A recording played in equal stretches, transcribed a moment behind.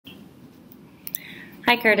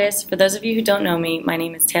Hi Curtis, for those of you who don't know me, my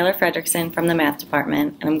name is Taylor Fredrickson from the Math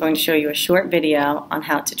Department, and I'm going to show you a short video on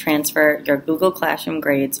how to transfer your Google Classroom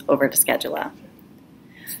grades over to Skedula.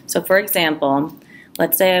 So for example,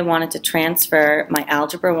 let's say I wanted to transfer my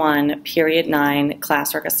Algebra 1 Period 9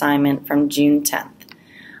 classwork assignment from June 10th.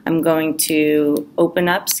 I'm going to open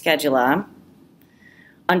up Skedula.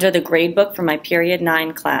 Under the gradebook for my Period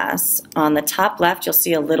 9 class, on the top left you'll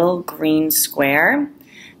see a little green square.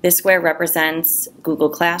 This square represents Google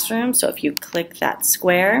Classroom, so if you click that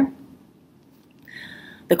square,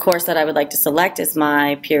 the course that I would like to select is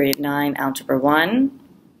my Period 9 Algebra 1.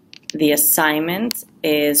 The assignment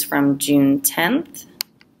is from June 10th.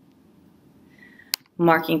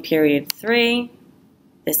 Marking Period 3.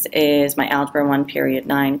 This is my Algebra 1 Period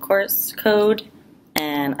 9 course code,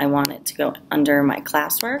 and I want it to go under my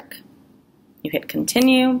classwork. You hit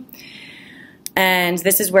continue. And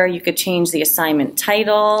this is where you could change the assignment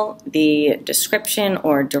title, the description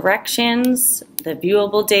or directions, the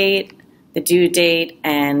viewable date, the due date,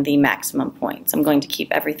 and the maximum points. I'm going to keep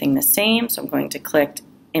everything the same, so I'm going to click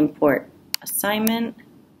Import Assignment.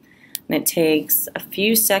 And it takes a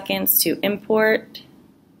few seconds to import.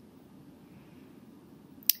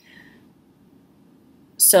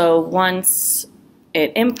 So once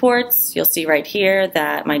it imports, you'll see right here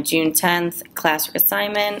that my June 10th classwork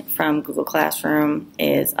assignment from Google Classroom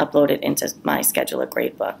is uploaded into my Skedula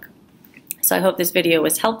gradebook. So I hope this video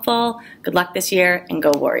was helpful. Good luck this year, and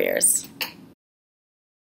go Warriors!